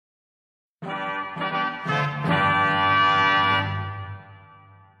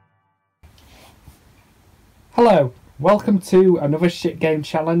Hello, welcome to another shit game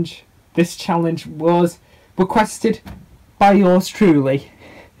challenge. This challenge was requested by yours truly,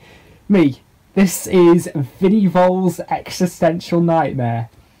 me. This is Vinnie Voles' Existential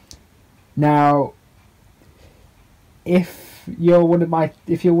Nightmare. Now, if you're one of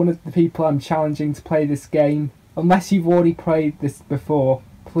the people I'm challenging to play this game, unless you've already played this before,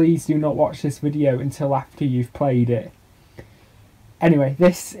 please do not watch this video until after you've played it. Anyway,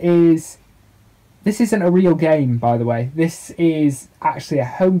 this isn't a real game, by the way. This is actually a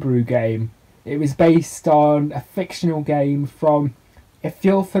homebrew game. It was based on a fictional game from, if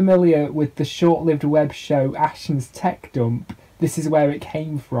you're familiar with the short-lived web show Ashton's Tech Dump, this is where it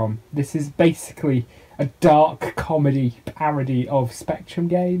came from. This is basically a dark comedy parody of Spectrum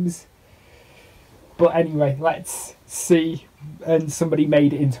games. But anyway, let's see. And somebody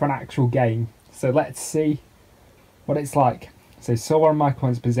made it into an actual game. So let's see what it's like. So Sora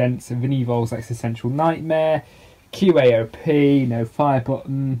Microns presents Vinnie Voles' Existential Nightmare. QAOP, no fire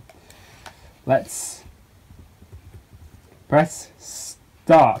button. Let's press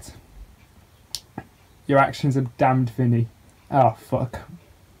start. Your actions are damned, Vinnie. Oh, fuck.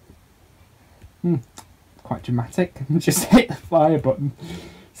 Quite dramatic. Just hit the fire button.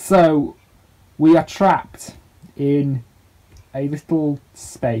 So, we are trapped in a little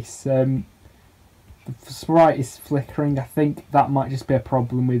space. The sprite is flickering. I think that might just be a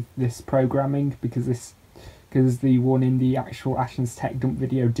problem with this programming because the one in the actual Ashton's Tech Dump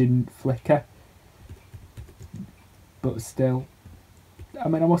video didn't flicker. But still, I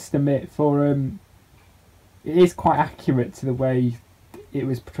mean, I must admit, it is quite accurate to the way it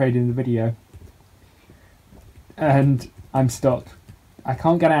was portrayed in the video. And I'm stuck. I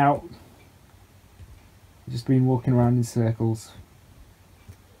can't get out. I've just been walking around in circles.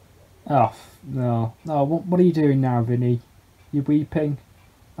 Oh, no. Oh, what are you doing now, Vinnie? You weeping?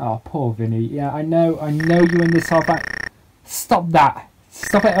 Oh, poor Vinnie. Yeah, I know you in this off. Stop that.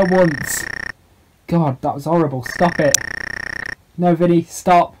 Stop it at once. God, that was horrible. Stop it. No, Vinnie,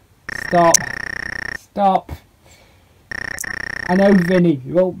 stop. Stop. Stop. I know, Vinnie.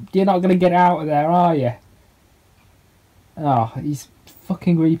 Well, you're not going to get out of there, are you? Oh, he's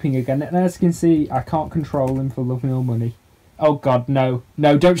fucking weeping again. And as you can see, I can't control him for love nor money. Oh God, no.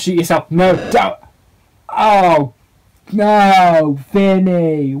 No, don't shoot yourself. No, don't. Oh, no,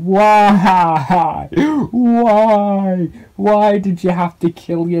 Vinnie. Why? Why? Why did you have to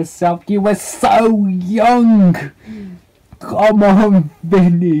kill yourself? You were so young. Come on,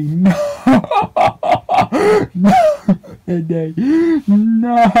 Vinnie. No. No, Vinnie.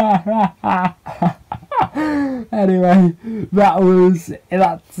 No. Anyway,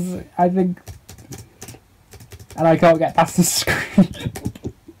 that's, I think, and I can't get past the screen.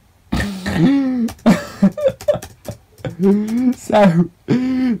 So,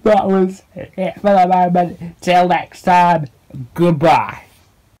 that was it for the moment. Till next time, goodbye.